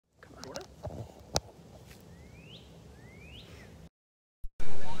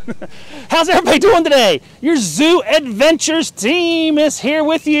How's everybody doing today? Your Zoo Adventures team is here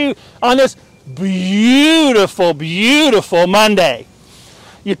with you on this beautiful, beautiful Monday.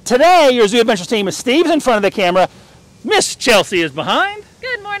 Today, your Zoo Adventures team is Steve's in front of the camera. Miss Chelsea is behind.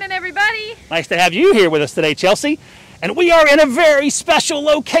 Good morning, everybody. Nice to have you here with us today, Chelsea. And we are in a very special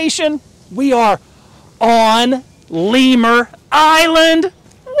location. We are on Lemur Island.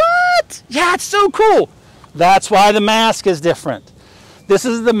 What? Yeah, it's so cool. That's why the mask is different. This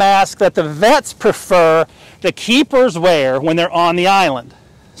is the mask that the vets prefer the keepers wear when they're on the island.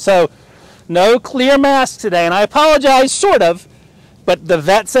 So, no clear mask today, and I apologize, sort of, but the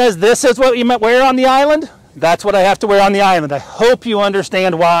vet says this is what you might wear on the island. That's what I have to wear on the island. I hope you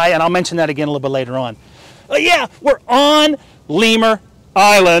understand why, and I'll mention that again a little bit later on. But yeah, we're on Lemur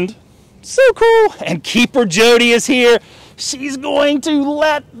Island. So cool. And Keeper Jody is here. She's going to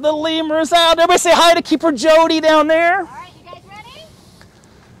let the lemurs out. Everybody say hi to Keeper Jody down there. All right, you guys ready?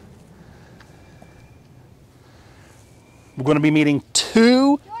 We're going to be meeting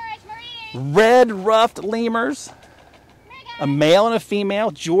two red-ruffed lemurs. A male and a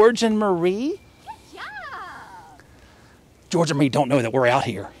female, George and Marie. Good job. George and Marie don't know that we're out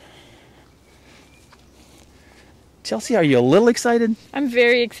here. Chelsea, are you a little excited? I'm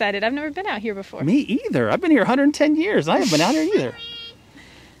very excited. I've never been out here before. Me either. I've been here 110 years. I haven't been out here either.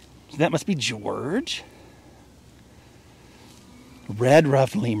 So that must be George.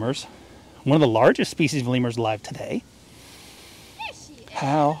 Red-ruffed lemurs. One of the largest species of lemurs alive today. There she is.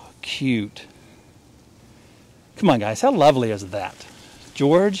 How cute. Come on, guys. How lovely is that?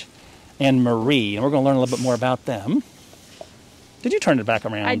 George and Marie. And we're going to learn a little bit more about them. Did you turn it back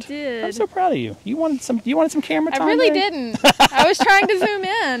around? I did. I'm so proud of you. You wanted some camera time? I really today? didn't. I was trying to zoom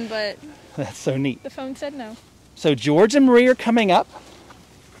in, but That's so neat. the phone said no. So George and Marie are coming up.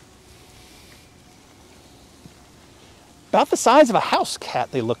 About the size of a house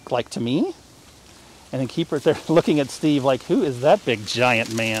cat, they look like to me. And then Keeper, they're looking at Steve like, who is that big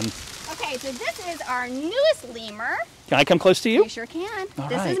giant man? Okay, so this is our newest lemur. Can I come close to you? You sure can. All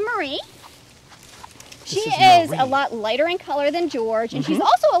This right. is Marie. She This is Marie. a lot lighter in color than George, and she's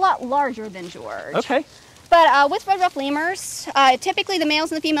also a lot larger than George. Okay. But with red-ruffed lemurs, typically the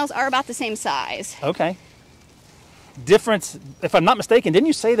males and the females are about the same size. Okay. Difference, if I'm not mistaken, didn't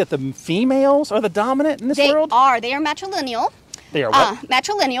you say that the females are the dominant in this world? They are matrilineal. They are what?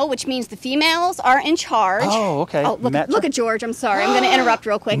 Matrilineal, which means the females are in charge. Oh, okay. Oh, look at George. I'm sorry. I'm going to interrupt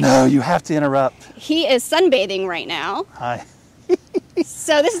real quick. No, you have to interrupt. He is sunbathing right now. Hi.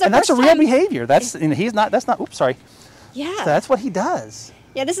 So this is the And first that's a real time. behavior. That's oops, sorry. Yeah. That's what he does.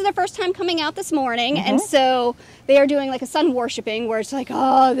 Yeah, this is their first time coming out this morning, and so they are doing like a sun worshipping where it's like,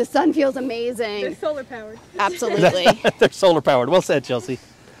 oh, the sun feels amazing. They're solar powered. Absolutely. They're solar powered. Well said, Chelsea.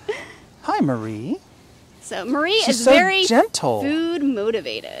 Hi, Marie. So Marie She's is so very gentle. food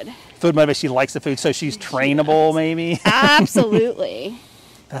motivated. Food motivated. She likes the food, so she's trainable, maybe. Absolutely.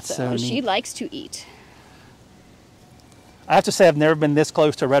 That's so neat. She likes to eat. I have to say I've never been this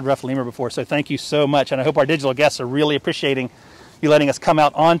close to a red-ruffed lemur before, so thank you so much. And I hope our digital guests are really appreciating you letting us come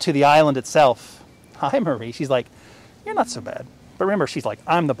out onto the island itself. Hi, Marie. She's like, you're not so bad. But remember, she's like,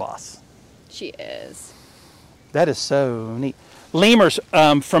 I'm the boss. She is. That is so neat. Lemurs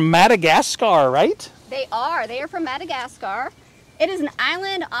from Madagascar, right? They are. They are from Madagascar. It is an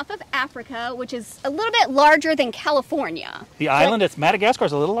island off of Africa, which is a little bit larger than California. The island, it's Madagascar,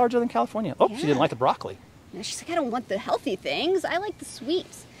 is a little larger than California. Oh, Yeah. she didn't like the broccoli. And she's like, I don't want the healthy things. I like the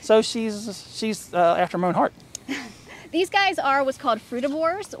sweets. So she's after her own heart. These guys are what's called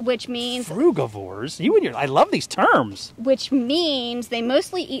frugivores, which means Frugivores? I love these terms. they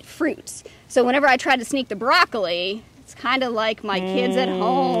mostly eat fruits. So whenever I try to sneak the broccoli, it's kind of like my kids at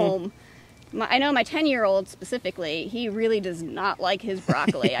home. I know my 10-year-old specifically, he really does not like his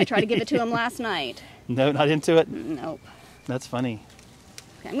broccoli. I tried to give it to him last night. No, not into it? Nope. That's funny.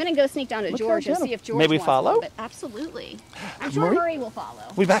 Okay, I'm going to go sneak down to Look George how and see gentle. if George May we wants follow? a little bit. Absolutely. I'm sure Marie? Marie will follow.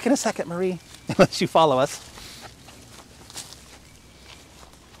 We'll be back in a second, Marie. Unless you follow us.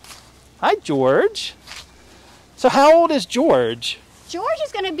 Hi, George. So how old is George? George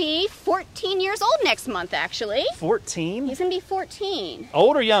is going to be 14 years old next month, actually. 14? He's going to be 14.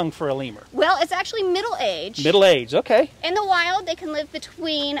 Old or young for a lemur? Well, it's actually middle age. Middle age, okay. In the wild, they can live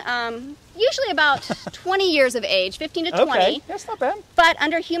between usually about 20 years of age, 15 to 20. Okay, that's not bad. But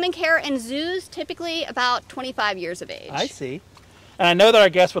under human care in zoos, typically about 25 years of age. I see. And I know that our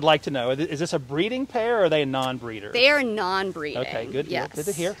guests would like to know, is this a breeding pair or are they a non-breeder? They are non-breeding. Okay, good. Yes. Good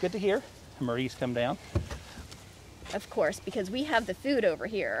to hear. Good to hear. Marie's come down. Of course, because we have the food over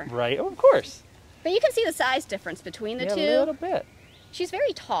here. Right. Oh, of course. But you can see the size difference between the two. A little bit. She's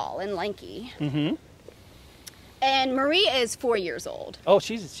very tall and lanky. Mm-hmm. And Marie is 4 years old. Oh,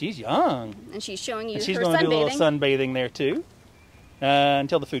 she's young. And she's showing you And she's her going to do a little sunbathing. sunbathing there too,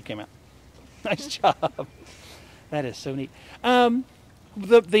 until the food came out. Nice job. That is so neat.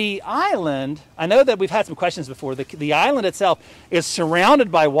 The island, I know that we've had some questions before. The island itself is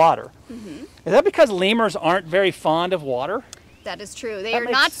surrounded by water. Mm-hmm. Is that because lemurs aren't very fond of water? That is true. They That are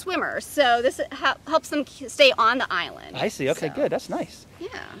makes- not swimmers, so this helps them stay on the island. I see. Okay, So, good. That's nice. Yeah.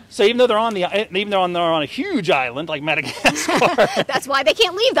 So even though they're on a huge island like Madagascar, That's why they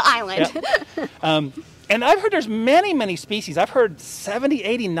can't leave the island. Yeah. And I've heard there's many species. I've heard 70,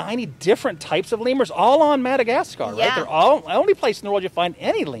 80, 90 different types of lemurs all on Madagascar, right? Yeah. They're all the only place in the world you find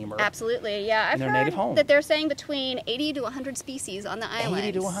any lemur. Absolutely, yeah. I've their heard native home. that they're saying between 80 to 100 species on the island.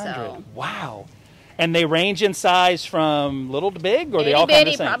 80 to 100. So. Wow. And they range in size from little to big, or they Itty all kind of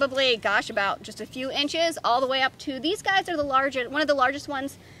bitty, the same? probably, gosh, about just a few inches, all the way up to, these guys are one of the largest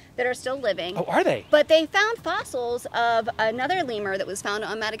ones that are still living. Oh, are they? But they found fossils of another lemur that was found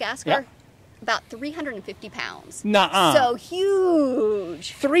on Madagascar, Yeah. about 350 pounds. Nuh-uh. So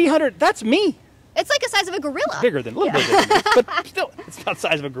huge. 300, that's me. It's like the size of a gorilla. A little bigger than me, but still, it's about the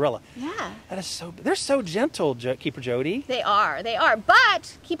size of a gorilla. Yeah. That is they're so gentle, Keeper Jody. They are.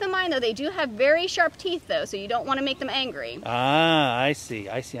 But keep in mind, though, they do have very sharp teeth, though, so you don't want to make them angry. Ah, I see.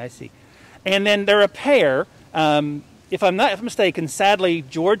 And then they're a pair. If I'm not mistaken, sadly,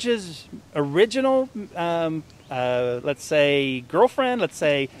 George's original, let's say, girlfriend,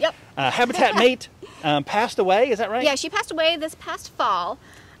 Yep. habitat mate, passed away. Is that right? Yeah, she passed away this past fall.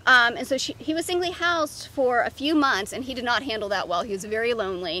 And so he was singly housed for a few months, and he did not handle that well. He was very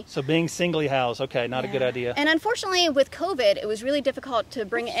lonely. So being singly housed, okay, not a good idea. And unfortunately, with COVID, it was really difficult to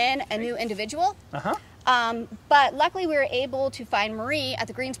bring in a new individual. Uh-huh. But luckily, we were able to find Marie at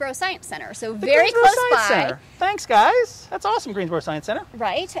the Greensboro Science Center. So The very Greensboro close Science by. Center. Thanks, guys. That's awesome, Greensboro Science Center.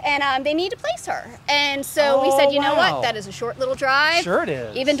 Right, and they need to place her. And so we said, you know wow. what, that is a short little drive. Sure it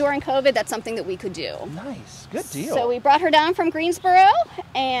is. Even during COVID, that's something that we could do. Nice. Good deal. So we brought her down from Greensboro,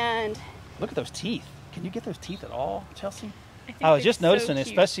 and Look at those teeth. Can you get those teeth at all, Chelsea? think I was it's just so noticing, cute.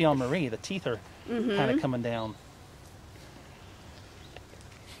 especially on Marie, the teeth are Mm-hmm. kind of coming down.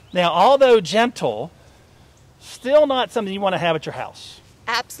 Now, although gentle, still not something you want to have at your house.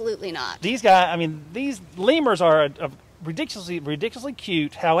 absolutely not. These lemurs are ridiculously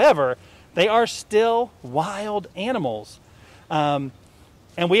cute. However, they are still wild animals. And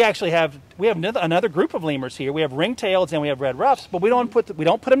we actually have another group of lemurs here. We have ringtails and we have red-ruffs, but we don't put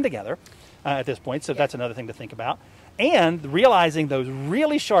them together at this point. So that's another thing to think about. And realizing those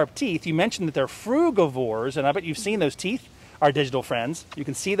really sharp teeth. You mentioned that they're frugivores, and I bet you've seen those teeth, our digital friends. You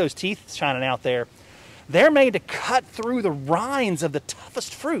can see those teeth shining out there. They're made to cut through the rinds of the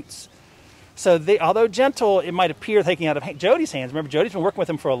toughest fruits. So although gentle, it might appear taking out of Jody's hands. Remember, Jody's been working with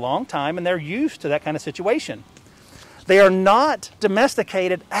them for a long time, and they're used to that kind of situation. They are not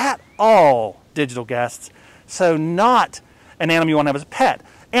domesticated at all, digital guests. So not an animal you want to have as a pet.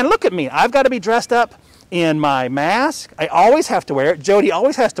 And look at me. I've got to be dressed up in my mask. I always have to wear it. Jody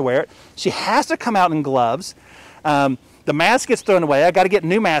always has to wear it. She has to come out in gloves. The mask gets thrown away. I got to get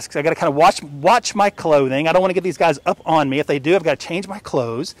new masks. I got to kind of watch my clothing. I don't want to get these guys up on me. If they do, I've got to change my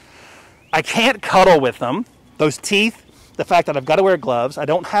clothes. I can't cuddle with them. Those teeth, the fact that I've got to wear gloves. I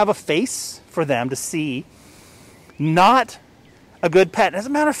don't have a face for them to see. Not a good pet. As a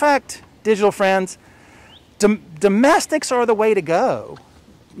matter of fact, digital friends, domestics are the way to go.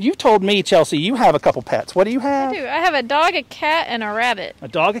 You've told me, Chelsea, you have a couple pets. What do you have? I do. I have a dog, a cat, and a rabbit. A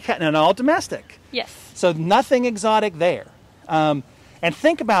dog, a cat, and all domestic. Yes. So nothing exotic there. And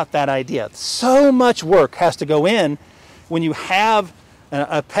think about that idea. So much work has to go in when you have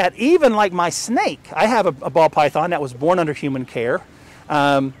a pet, even like my snake. I have a ball python that was born under human care.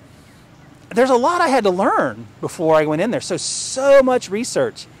 There's a lot I had to learn before I went in there. So much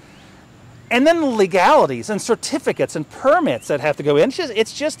research. And then the legalities and certificates and permits that have to go in.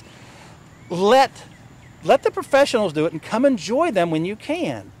 It's just let the professionals do it and come enjoy them when you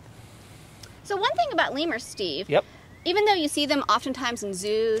can. So one thing about lemurs, Steve, Yep. even though you see them oftentimes in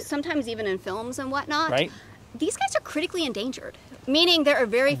zoos, sometimes even in films and whatnot, Right. these guys are critically endangered, meaning there are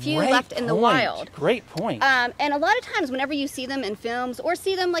very few Great left in the point. wild. Great point. And a lot of times whenever you see them in films or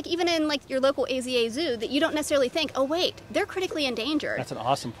see them like even in like your local AZA zoo, that you don't necessarily think, oh wait, they're critically endangered. That's an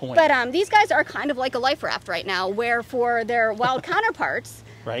awesome point. But these guys are kind of like a life raft right now, where for their wild counterparts,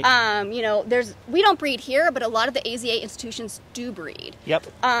 Right. we don't breed here, but a lot of the AZA institutions do breed. Yep.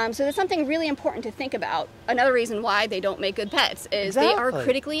 So there's something really important to think about. Another reason why they don't make good pets is they are Exactly.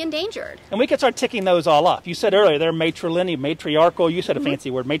 critically endangered. And we can start ticking those all off. You said earlier they're matriarchal. You said a fancy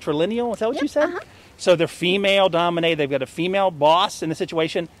word, matrilineal. Is that what you said? uh-huh. So they're female dominated. They've got a female boss in the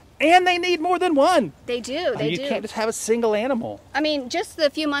situation, And they need more than one. They do. They do. You can't just have a single animal. I mean, just the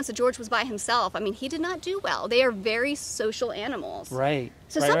few months that George was by himself, I mean, he did not do well. They are very social animals. Right.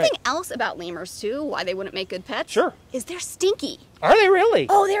 So right, something right. else about lemurs, too, why they wouldn't make good pets, Sure. is they're stinky. Are they really?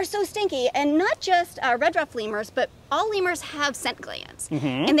 Oh, they're so stinky. And not just red-ruffed lemurs, but all lemurs have scent glands.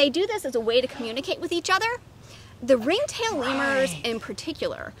 And they do this as a way to communicate with each other. The ringtail lemurs in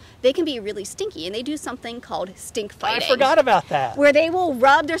particular, they can be really stinky, and they do something called stink fighting. I forgot about that. Where they will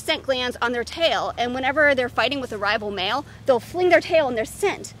rub their scent glands on their tail, and whenever they're fighting with a rival male, they'll fling their tail and their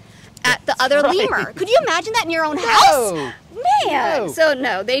scent at the other lemur. Could you imagine that in your own house? Man! No. So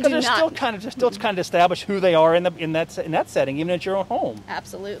no, they do They're not. Still trying to establish who they are in that setting, even at your own home.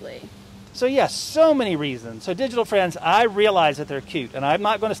 Absolutely. So yes, so many reasons. So digital friends, I realize that they're cute, and I'm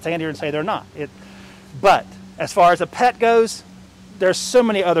not going to stand here and say they're not. But as far as a pet goes, there's so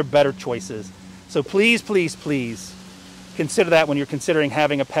many other better choices. So please, please, please consider that when you're considering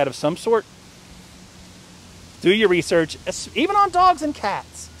having a pet of some sort. Do your research, even on dogs and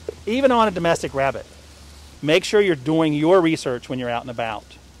cats, even on a domestic rabbit. Make sure you're doing your research when you're out and about.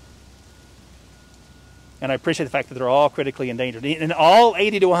 And I appreciate the fact that they're all critically endangered. And all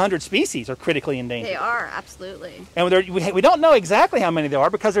 80 to 100 species are critically endangered. They are, absolutely. And we don't know exactly how many there are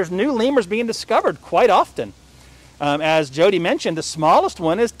because there's new lemurs being discovered quite often. As Jody mentioned, the smallest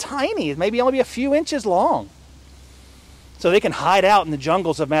one is tiny. It may only be a few inches long. So they can hide out in the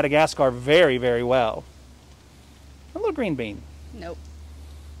jungles of Madagascar very, very well. A little green bean. Nope.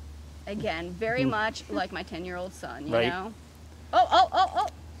 Again, very much like my 10-year-old son, you Right. know? Oh.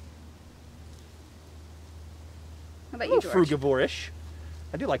 How about you, George? Frugivore-ish.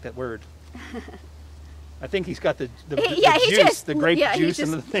 I do like that word. I think he's got the he juice, just- the grape yeah, he juice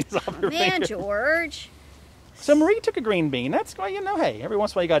just- and the things off your Man, finger. George. So Marie took a green bean. That's why, hey, every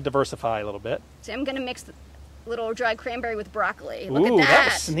once in a while you got to diversify a little bit. So I'm going to mix the little dried cranberry with broccoli. Ooh, Look at that.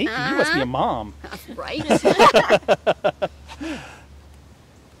 was sneaky. You must be a mom. Right?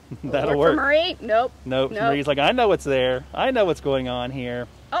 That'll For work. Marie? Nope. Nope. Marie's like, I know what's there. I know what's going on here.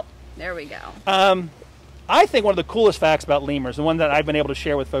 Oh, there we go. I think one of the coolest facts about lemurs, the one that I've been able to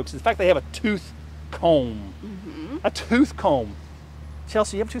share with folks, is the fact they have a tooth comb. A tooth comb.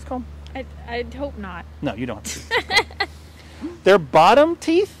 Chelsea, you have a tooth comb? I'd hope not. No, you don't have a tooth comb. Their bottom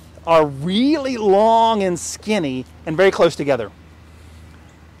teeth are really long and skinny and very close together.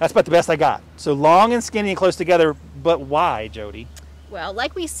 That's about the best I got. So long and skinny and close together, but why, Jody? Well,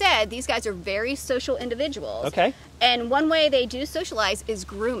 like we said, these guys are very social individuals. Okay. And one way they do socialize is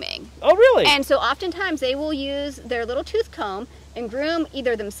grooming. Oh, really? And so oftentimes they will use their little tooth comb and groom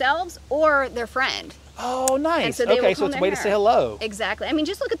either themselves or their friend. Oh, nice. And so they will Okay, so comb it's a their way to hair. say hello. Exactly. I mean,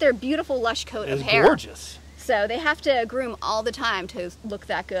 just look at their beautiful, lush coat of It's hair. gorgeous. So they have to groom all the time to look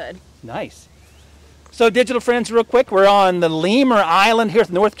that good. Nice. So, digital friends, real quick, we're on the Lemur Island here at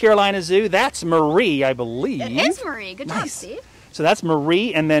the North Carolina Zoo. That's Marie, I believe. It is Marie. Good job, Nice. Steve. So that's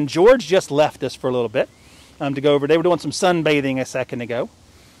Marie, and then George just left us for a little bit to go over. They were doing some sunbathing a second ago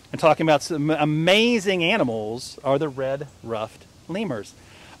and talking about some amazing animals are the red-ruffed lemurs.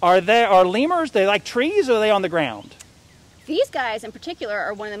 Are lemurs, they like trees, or are they on the ground? These guys in particular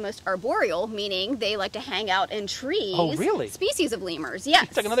are one of the most arboreal, meaning they like to hang out in trees. Oh, really? Species of lemurs, yes.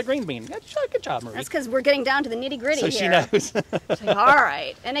 She took another green bean. Good job, Marie. That's because we're getting down to the nitty-gritty So here. she knows. She's like, all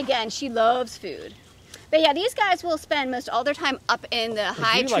right. And again, she loves food. But yeah, these guys will spend most all their time up in the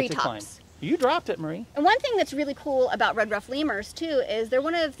high You like to climb. treetops. You dropped it, Marie. And one thing that's really cool about red-ruffed lemurs, too, is they're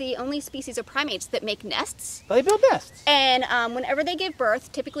one of the only species of primates that make nests. They build nests. And whenever they give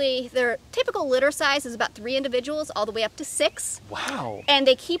birth, typically their typical litter size is about 3 individuals, all the way up to 6. Wow. And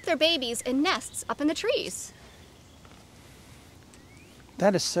they keep their babies in nests up in the trees.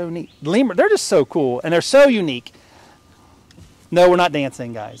 That is so neat. Lemur, they're just so cool, and they're so unique. No, we're not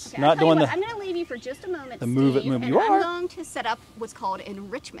dancing, guys. Okay, Not doing the... I'm going to leave you for just a moment, The move it, Steve, move it. and You I'm are. going to set up what's called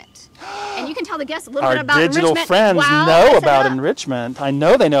enrichment. And you can tell the guests a little Our bit about digital enrichment. friends while I know set about up. enrichment. I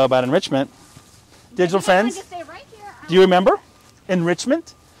know they know about enrichment. Digital If you wanna friends, just stay right here, do you remember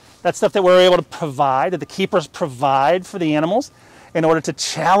enrichment? That's stuff that we're able to provide, that the keepers provide for the animals in order to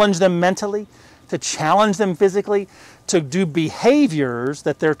challenge them mentally, to challenge them physically, to do behaviors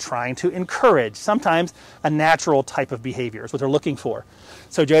that they're trying to encourage. Sometimes a natural type of behavior is what they're looking for.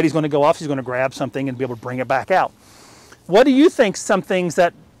 So Jody's going to go off, she's going to grab something and be able to bring it back out. What do you think some things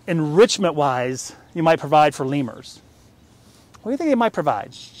that enrichment-wise you might provide for lemurs? What do you think they might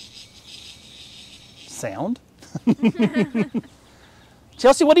provide? Sound?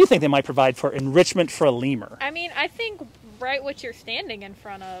 Chelsea, what do you think they might provide for enrichment for a lemur? I mean, I think right what you're standing in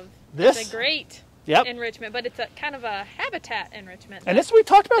front of This? is a great Yep. enrichment, but it's a kind of a habitat enrichment. And this, we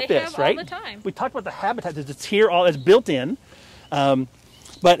talked about they this, have right? all the time. We talked about the habitat that's here, all it's built in.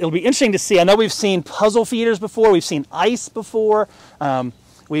 But it'll be interesting to see. I know we've seen puzzle feeders before. We've seen ice before.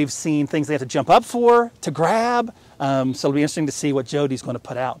 We've seen things they have to jump up for, to grab. So it'll be interesting to see what Jody's going to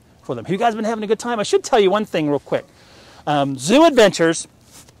put out for them. Have you guys been having a good time? I should tell you one thing real quick. Zoo Adventures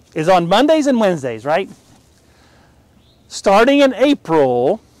is on Mondays and Wednesdays, right? Starting in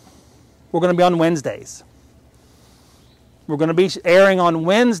April, we're going to be on Wednesdays. We're going to be airing on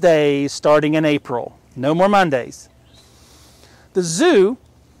Wednesdays starting in April. No more Mondays. The zoo,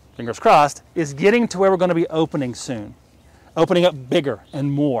 fingers crossed, is getting to where we're going to be opening soon. Opening up bigger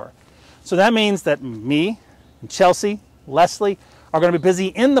and more. So that means that me and Chelsea, Leslie, are going to be busy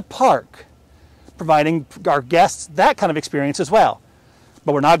in the park providing our guests that kind of experience as well.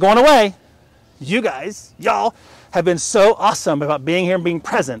 But we're not going away. You guys, y'all, have been so awesome about being here and being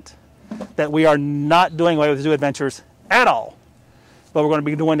present that we are not doing away with Zoo Adventures at all. But we're going to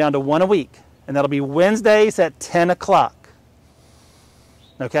be doing down to one a week. And that'll be Wednesdays at 10 o'clock.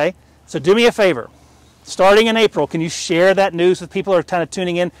 Okay? So do me a favor. Starting in April, can you share that news with people who are kind of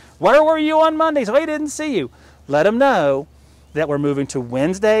tuning in? Where were you on Mondays? Oh, I didn't see you. Let them know that we're moving to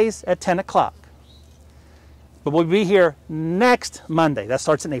Wednesdays at 10 o'clock. But we'll be here next Monday. That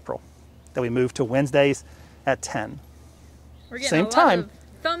starts in April. That we move to Wednesdays at 10. We're getting Same a lot time. of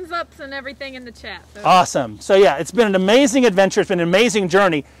thumbs ups and everything in the chat. So. Awesome. So yeah, it's been an amazing adventure. It's been an amazing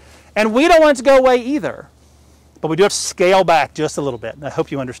journey. And we don't want it to go away either. But we do have to scale back just a little bit. And I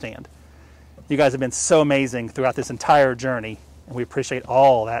hope you understand. You guys have been so amazing throughout this entire journey. And we appreciate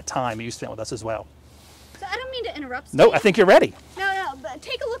all that time you spent with us as well. So I don't mean to interrupt, Steve. No, I think you're ready. No, but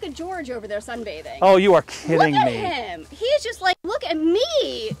take a look at George over there sunbathing. Oh, you are kidding me. me. Look at him. He's just like, look at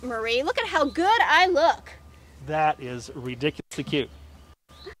me, Marie. Look at how good I look. That is ridiculously cute.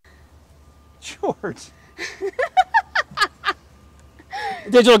 George.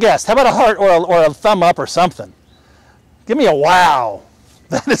 Digital guest, how about a heart or a thumb up or something? Give me a wow.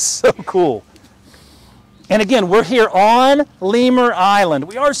 That is so cool. And again, we're here on Lemur Island.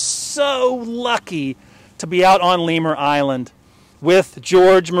 We are so lucky to be out on Lemur Island with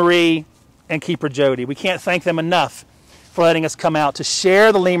George, Marie, and Keeper Jody. We can't thank them enough for letting us come out to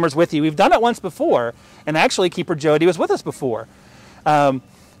share the lemurs with you. We've done it once before, and actually Keeper Jody was with us before.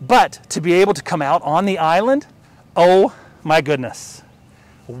 But to be able to come out on the island, oh my goodness.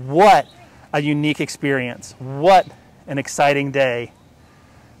 What a unique experience. What an exciting day.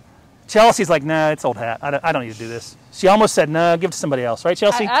 Chelsea's like, nah, it's old hat. I don't need to do this. She almost said, no, give it to somebody else. Right,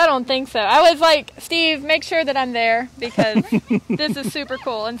 Chelsea? I don't think so. I was like, Steve, make sure that I'm there because this is super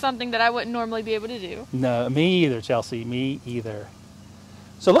cool and something that I wouldn't normally be able to do. No, me either, Chelsea. Me either.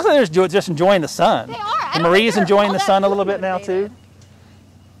 So it looks like they're just enjoying the sun. They are. And Marie's enjoying the sun a little bit now, too.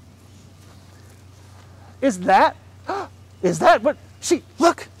 Is that what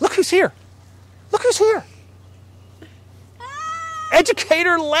look who's here. Look who's here.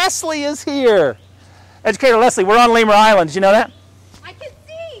 Educator Leslie is here. Educator Leslie, we're on Lemur Island. Did you know that? I can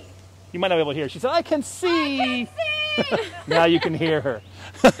see. You might not be able to hear. She said, I can see. I can see. Now you can hear her.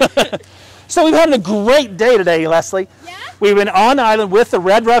 So we've had a great day today, Leslie. Yeah? We've been on island with the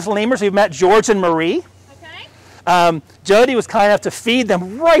red-ruffed lemurs. We've met George and Marie. Okay. Jody was kind enough to feed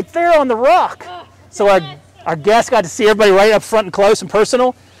them right there on the rock. Oh, So our guests got to see everybody right up front and close and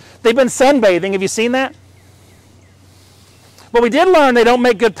personal. They've been sunbathing. Have you seen that? But we did learn they don't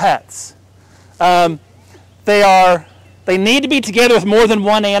make good pets. They need to be together with more than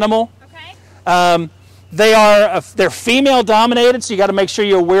one animal. Okay. They're female dominated, so you got to make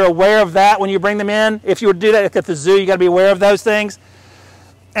sure we're aware of that when you bring them in. If you were to do that at the zoo, you got to be aware of those things.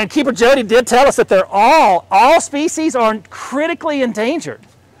 And Keeper Jody did tell us that they're all species are critically endangered.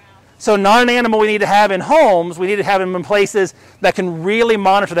 So not an animal we need to have in homes. We need to have them in places that can really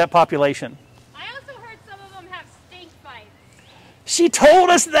monitor that population. I also heard some of them have stink bites. She told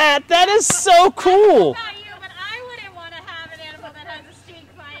us that. That is so cool. I don't know about you, but I wouldn't want to have an animal that has a stink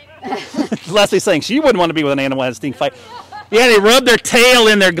bite. Leslie's saying she wouldn't want to be with an animal that has a stink bite. Yeah, they rub their tail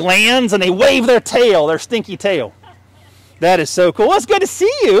in their glands and they wave their tail, their stinky tail. That is so cool. Well, it's good to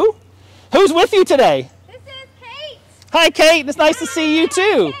see you. Who's with you today? This is Kate. Hi, Kate. It's nice to see you,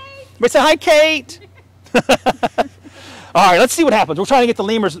 too. But say hi, Kate. All right, let's see what happens. We're trying to get the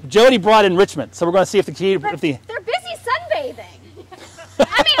lemurs. Jody brought enrichment, so we're going to see if the They're busy sunbathing.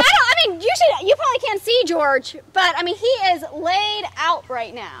 You probably can't see George, but I mean, he is laid out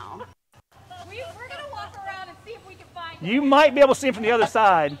right now. We're going to walk around and see if we can find him. You might be able to see him from the other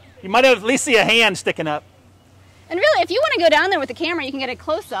side. You might at least see a hand sticking up. And really, if you want to go down there with the camera, you can get a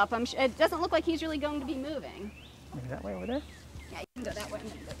close-up. It doesn't look like he's really going to be moving. Maybe that way over there. Yeah, you can go that way. I'm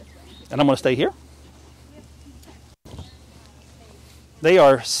going to go this way. And I'm going to stay here. They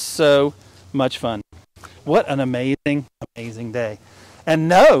are so much fun. What an amazing, amazing day. And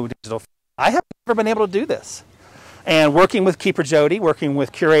no, digital, I have never been able to do this. And working with Keeper Jody, working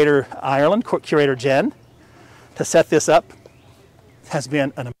with Curator Ireland, Curator Jen, to set this up has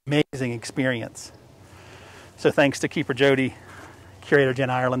been an amazing experience. So thanks to Keeper Jody, Curator Jen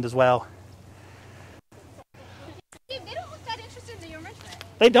Ireland as well. They don't look that interested in the enrichment.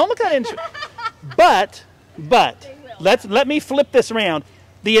 They don't look that interested. but let me flip this around.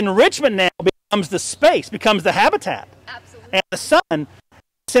 The enrichment now becomes the space, becomes the habitat. Absolutely. And the sun,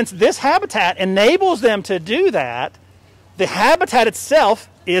 since this habitat enables them to do that, the habitat itself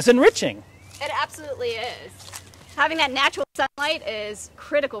is enriching. It absolutely is. Having that natural sunlight is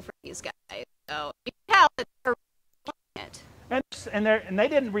critical for these guys. So you can tell that they're loving it. And they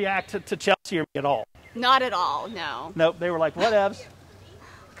didn't react to Chelsea or me at all. Not at all, no. Nope, they were like, whatevs.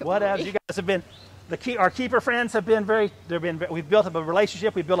 Whatevs. You guys have been, our keeper friends have been we've built up a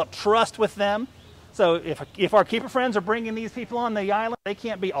relationship, we've built up trust with them. So if our keeper friends are bringing these people on the island, they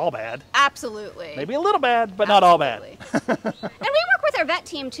can't be all bad. Absolutely. Maybe a little bad, but not all bad. And we work with our vet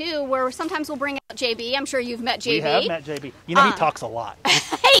team too, where sometimes we'll bring out JB. I'm sure you've met JB. We have met JB. You know, he talks a lot.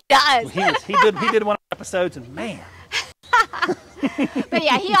 He does. He did one of the episodes, and man. But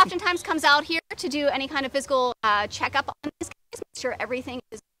yeah, he oftentimes comes out here to do any kind of physical checkup on these guys, make sure everything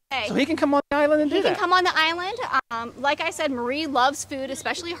is okay. So he can come on the island and do that? He can come on the island. Like I said, Marie loves food,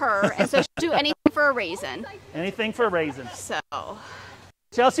 especially her, and so she'll do anything for a raisin. Anything for a raisin. So.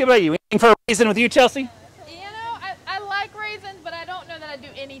 Chelsea, what about you? Anything for a raisin with you, Chelsea? You know, I like raisins, but I don't know that I do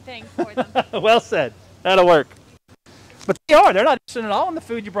anything for them. Well said. That'll work. But they're not interested at all in the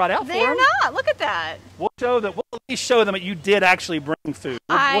food you brought out for them. They're not. Look at that. We'll at least show them that you did actually bring food.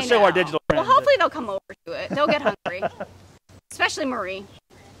 We'll show our digital friends. Well, hopefully they'll come over to it. They'll get hungry. Especially Marie.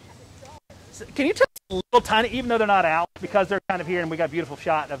 So can you tell us a little tiny, even though they're not out, because they're kind of here and we got a beautiful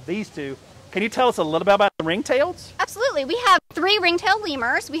shot of these two, can you tell us a little bit about the ringtails? Absolutely. We have 3 ringtail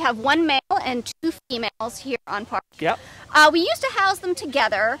lemurs. We have 1 male and 2 females here on park. Yep. We used to house them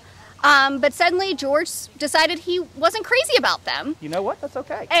together. But suddenly George decided he wasn't crazy about them. You know what? That's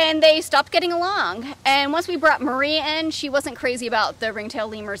okay. And they stopped getting along. And once we brought Marie in, she wasn't crazy about the ringtail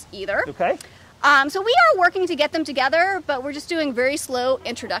lemurs either. Okay. So we are working to get them together, but we're just doing very slow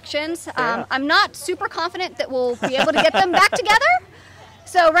introductions. I'm not super confident that we'll be able to get them back together.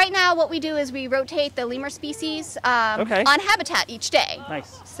 So right now what we do is we rotate the lemur species on habitat each day.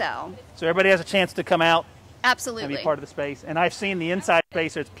 Nice. So everybody has a chance to come out. Absolutely. And be part of the space. And I've seen the inside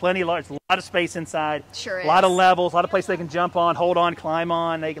space. There's plenty large, a lot of space inside. Sure is. A lot of levels, a lot of places they can jump on, hold on, climb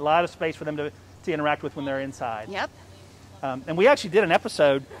on. They get a lot of space for them to interact with when they're inside. Yep. And we actually did an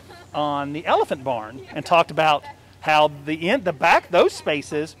episode on the elephant barn and talked about how the back, those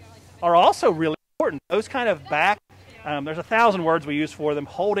spaces are also really important. Those kind of back, there's 1,000 words we use for them,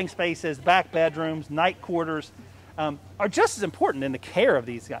 holding spaces, back bedrooms, night quarters, are just as important in the care of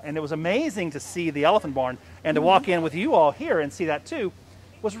these guys. And it was amazing to see the elephant barn and to walk in with you all here and see that too.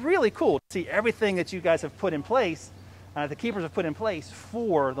 It was really cool to see everything that you guys have put in place, the keepers have put in place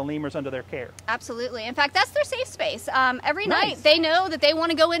for the lemurs under their care. Absolutely. In fact, that's their safe space. Every night they know that they want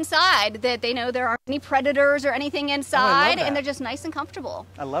to go inside, that they know there aren't any predators or anything inside, and they're just nice and comfortable.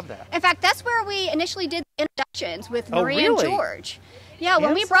 I love that. In fact, that's where we initially did the introductions with Marie and George. Yeah,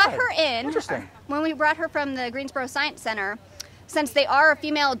 when we brought her in, when we brought her from the Greensboro Science Center, since they are a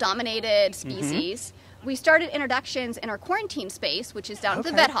female-dominated species, we started introductions in our quarantine space, which is down at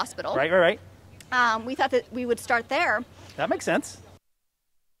the vet hospital. Right. We thought that we would start there. That makes sense.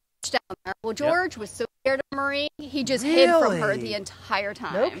 Down there. Well, George was so scared of Marie, he just hid from her the entire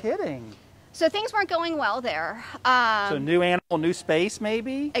time. No kidding. So things weren't going well there. So new animal, new space,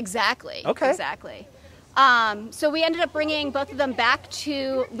 maybe? Exactly. Okay. Exactly. So we ended up bringing both of them back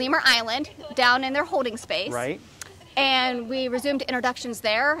to Lemur Island, down in their holding space. Right. And we resumed introductions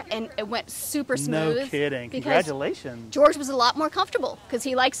there, and it went super smooth. No kidding. Congratulations. George was a lot more comfortable because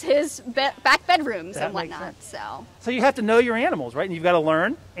he likes his back bedrooms and whatnot. So you have to know your animals, right? And you've got to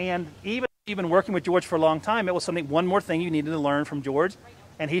learn. And even if you've been working with George for a long time, it was one more thing you needed to learn from George.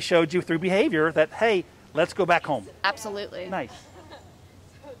 And he showed you through behavior that, hey, let's go back home. Absolutely. Nice.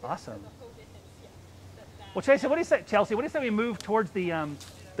 Awesome. Well, Chelsea, what do you say we move towards the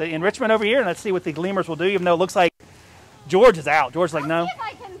enrichment over here, and let's see what the lemurs will do, even though it looks like George is out. George's like, no. See if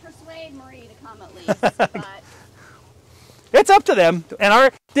I can persuade Marie to come at least. But it's up to them, and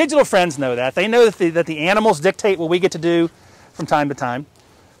our digital friends know that. They know that the animals dictate what we get to do from time to time.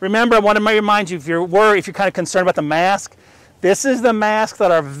 Remember, I want to remind you, if you're kind of concerned about the mask, this is the mask that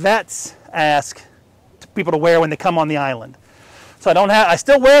our vets ask people to wear when they come on the island. So I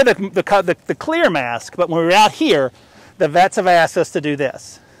still wear the clear mask, but when we're out here, the vets have asked us to do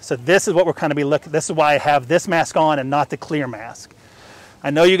this. So this is what we're kind of be looking. This is why I have this mask on and not the clear mask. I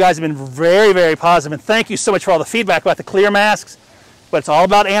know you guys have been very, very positive, and thank you so much for all the feedback about the clear masks, but it's all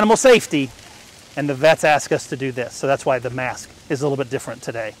about animal safety, and the vets ask us to do this, so that's why the mask is a little bit different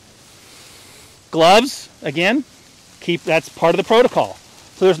today. Gloves, again, that's part of the protocol.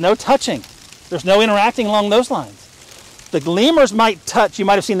 So there's no touching. There's no interacting along those lines. The lemurs might touch. You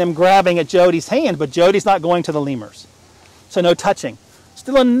might have seen them grabbing at Jody's hand, but Jody's not going to the lemurs. So no touching.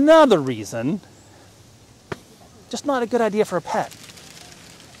 Still another reason, just not a good idea for a pet.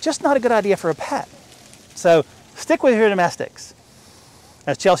 Just not a good idea for a pet. So stick with your domestics.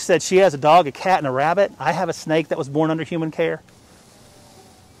 As Chelsea said, she has a dog, a cat, and a rabbit. I have a snake that was born under human care.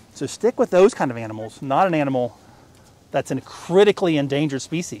 So stick with those kind of animals, not an animal that's a critically endangered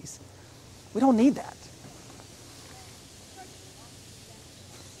species. We don't need that.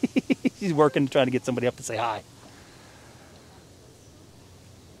 She's working, trying to get somebody up to say hi.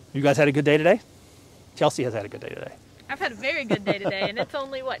 You guys had a good day today? Chelsea has had a good day today. I've had a very good day today, and it's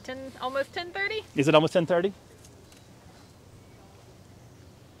only, what, almost 10:30? Is it almost 10:30?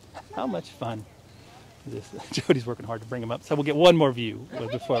 How much fun is this? Jody's working hard to bring him up, so we'll get one more view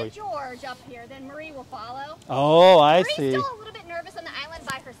before we... Get George up here, then Marie will follow. Oh, I Marie's see. still a little bit nervous on the island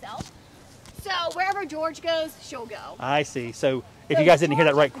by herself. So wherever George goes, she'll go. I see. So if you guys didn't hear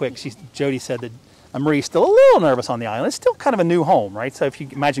that right quick, Jody said that Marie's still a little nervous on the island. It's still kind of a new home, right? So if you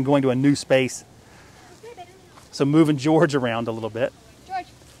imagine going to a new space, so moving George around a little bit. George.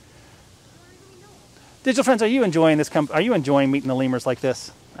 Digital friends, are you enjoying this? Are you enjoying meeting the lemurs like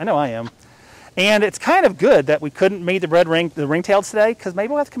this? I know I am. And it's kind of good that we couldn't meet the ringtails today, because maybe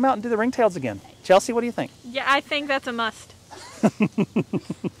we'll have to come out and do the ringtails again. Chelsea, what do you think? Yeah, I think that's a must.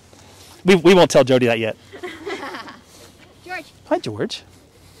 We won't tell Jody that yet. George. Hi, George.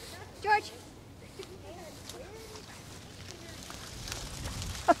 George.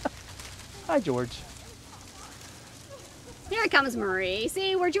 Hi, George. Here comes Marie.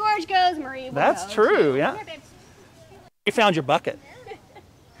 See, where George goes, Marie will That's go. true, yeah. Here, babes. You found your bucket.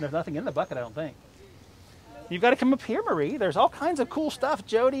 There's nothing in the bucket, I don't think. You've got to come up here, Marie. There's all kinds of cool stuff.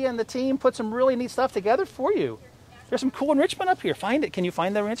 Jody and the team put some really neat stuff together for you. There's some cool enrichment up here. Find it. Can you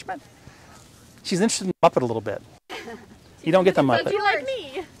find the enrichment? She's interested in the Muppet a little bit. You don't get the Muppet. You like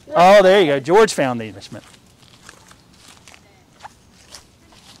me? Oh, there you go. George found the enrichment.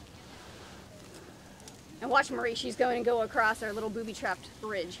 And watch Marie. She's going to go across our little booby-trapped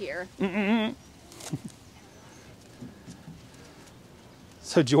bridge here.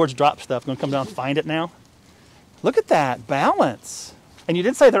 So George dropped stuff. Going to come down and find it now. Look at that balance. And you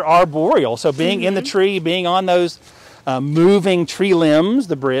did say they're arboreal. So being in the tree, being on those moving tree limbs,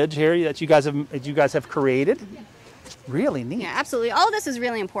 the bridge here that you guys have created, really neat. Yeah, absolutely. All of this is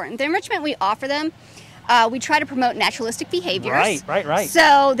really important. The enrichment we offer them, we try to promote naturalistic behaviors. Right.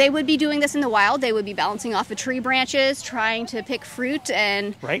 So they would be doing this in the wild. They would be balancing off of tree branches, trying to pick fruit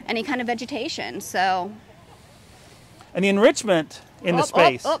and any kind of vegetation. So. And the enrichment in the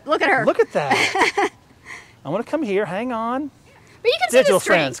space. Oh, look at her. Look at that. I want to come here. Hang on. But you can Digital see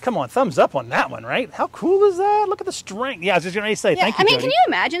the friends, come on, thumbs up on that one, right? How cool is that? Look at the strength. Yeah, I was just going to say, thank you, I mean, Jody. can you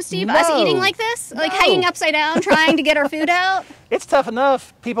imagine, Steve, us eating like this? Like hanging upside down, trying to get our food out? It's tough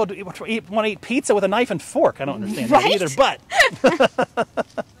enough. People want to eat pizza with a knife and fork. I don't understand that either, but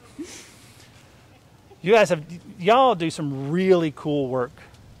y'all do some really cool work,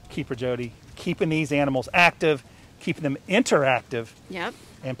 Keeper Jody, keeping these animals active, keeping them interactive,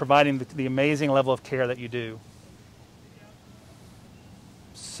 and providing the amazing level of care that you do.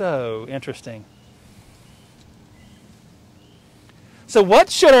 So interesting. So what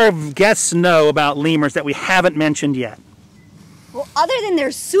should our guests know about lemurs that we haven't mentioned yet? Well, other than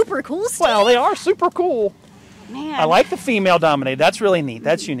they're super cool, Steve. Well, they are super cool. Man. I like the female dominated. That's really neat.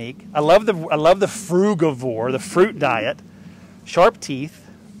 That's unique. I love the frugivore, the fruit diet. Sharp teeth.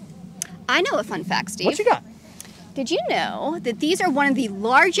 I know a fun fact, Steve. What you got? Did you know that these are one of the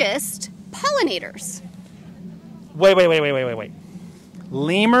largest pollinators? Wait.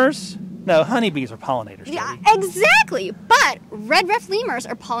 Lemurs? No, honeybees are pollinators. Yeah, Jody. exactly. But red-ruffed lemurs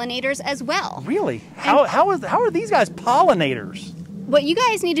are pollinators as well. Really? How are these guys pollinators? What you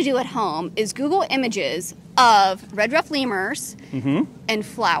guys need to do at home is Google images of red-ruffed lemurs and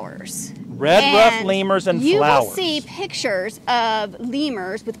flowers. Red-ruffed lemurs and you flowers. You will see pictures of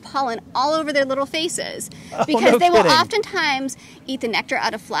lemurs with pollen all over their little faces. Oh, Because no they will kidding. oftentimes eat the nectar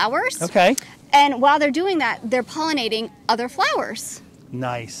out of flowers. Okay. And while they're doing that, they're pollinating other flowers.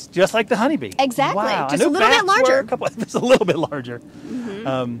 Nice. Just like the honeybee. Exactly. Wow. Just a little bit larger. Just a little bit larger.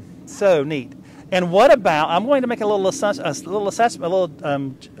 So neat. And what about, I'm going to make a little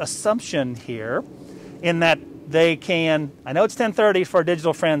assumption here in that they can, I know it's 10:30 for our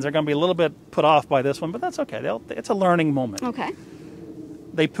digital friends. They're going to be a little bit put off by this one, but that's okay. It's a learning moment. Okay.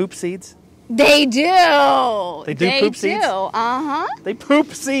 they poop seeds? They do. They do poop seeds? Uh-huh. They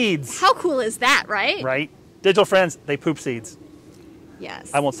poop seeds. How cool is that, right? Right? Digital friends, they poop seeds.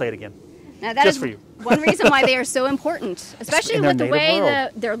 Yes. I won't say it again. Now that Just is for you. one reason why they are so important, especially in their with the native way world.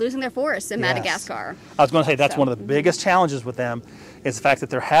 that they're losing their forests in Yes. Madagascar. I was going to say that's So, one of the biggest challenges with them is the fact that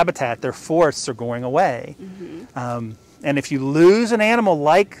their habitat, their forests are going away. And if you lose an animal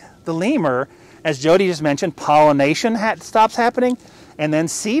like the lemur, as Jody just mentioned, pollination stops happening, and then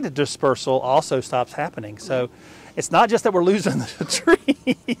seed dispersal also stops happening. So it's not just that we're losing the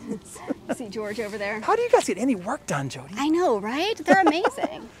trees. See George over there? How do you guys get any work done, Jody? I know, right? They're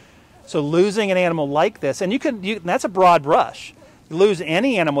amazing. So losing an animal like this, and that's a broad brush. You lose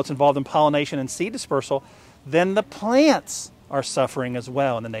any animal that's involved in pollination and seed dispersal, then the plants are suffering as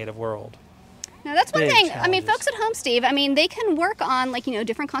well in the native world. Now that's one Big thing. I mean, challenges. folks at home, Steve. I mean, they can work on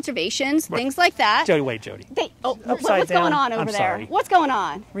different conservations, things like that. Jody, wait, Jody. What's Upside going down? on over I'm there? sorry. What's going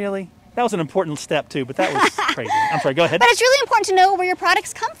on? Really? That was an important step too, but that was crazy. I'm sorry, go ahead. But it's really important to know where your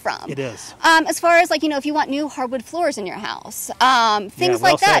products come from. It is. As far as if you want new hardwood floors in your house, things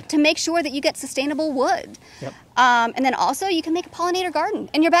well like that, said. to make sure that you get sustainable wood. Yep. And then also you can make a pollinator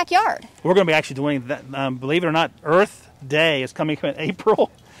garden in your backyard. We're going to be actually doing that. Believe it or not, Earth Day is coming in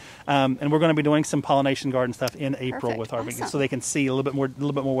April. And we're going to be doing some pollination garden stuff in April Perfect. with our Awesome. so they can see a little bit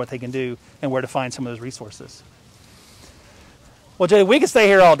more what they can do and where to find some of those resources. Well, Jay, we could stay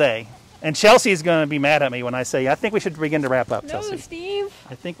here all day, and Chelsea's going to be mad at me when I say I think we should begin to wrap up. No, Chelsea, Steve.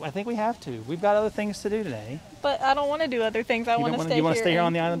 I think we have to. We've got other things to do today. But I don't want to do other things. I want to stay You want here. to stay here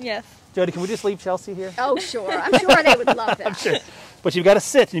on the island? Yes. Jody, can we just leave Chelsea here? Oh, sure. I'm sure they would love that. I'm sure. But you've got to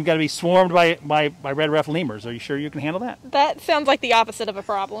sit, and you've got to be swarmed by red-ruffed lemurs. Are you sure you can handle that? That sounds like the opposite of a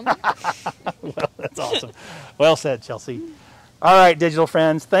problem. Well, that's awesome. Well said, Chelsea. All right, digital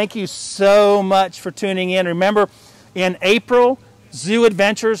friends, thank you so much for tuning in. Remember, in April, Zoo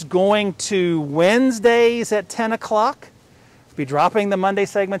EDventures going to Wednesdays at 10 o'clock. We'll be dropping the Monday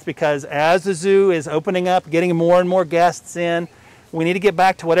segments because as the zoo is opening up, getting more and more guests in, we need to get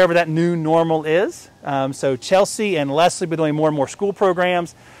back to whatever that new normal is. So Chelsea and Leslie will be doing more and more school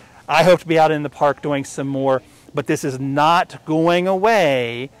programs. I hope to be out in the park doing some more, but this is not going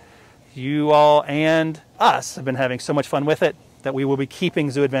away. You all and us have been having so much fun with it that we will be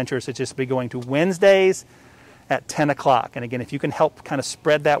keeping Zoo EDventures. It's just be going to Wednesdays at 10 o'clock. And again, if you can help kind of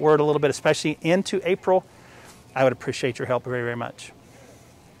spread that word a little bit, especially into April, I would appreciate your help very, very much.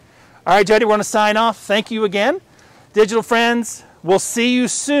 All right, Jody, we're going to sign off. Thank you again. Digital friends, we'll see you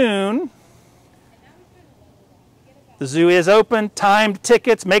soon. The zoo is open. Timed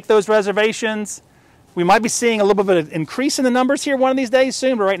tickets. Make those reservations. We might be seeing a little bit of increase in the numbers here one of these days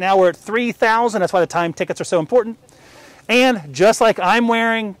soon, but right now we're at 3,000. That's why the timed tickets are so important. And just like I'm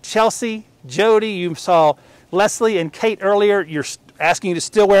wearing, Chelsea, Jody, you saw Leslie and Kate earlier, you're asking you to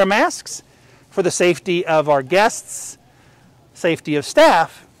still wear masks for the safety of our guests, safety of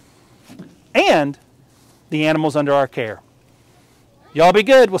staff, and the animals under our care. Y'all be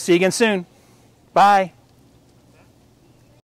good. We'll see you again soon. Bye.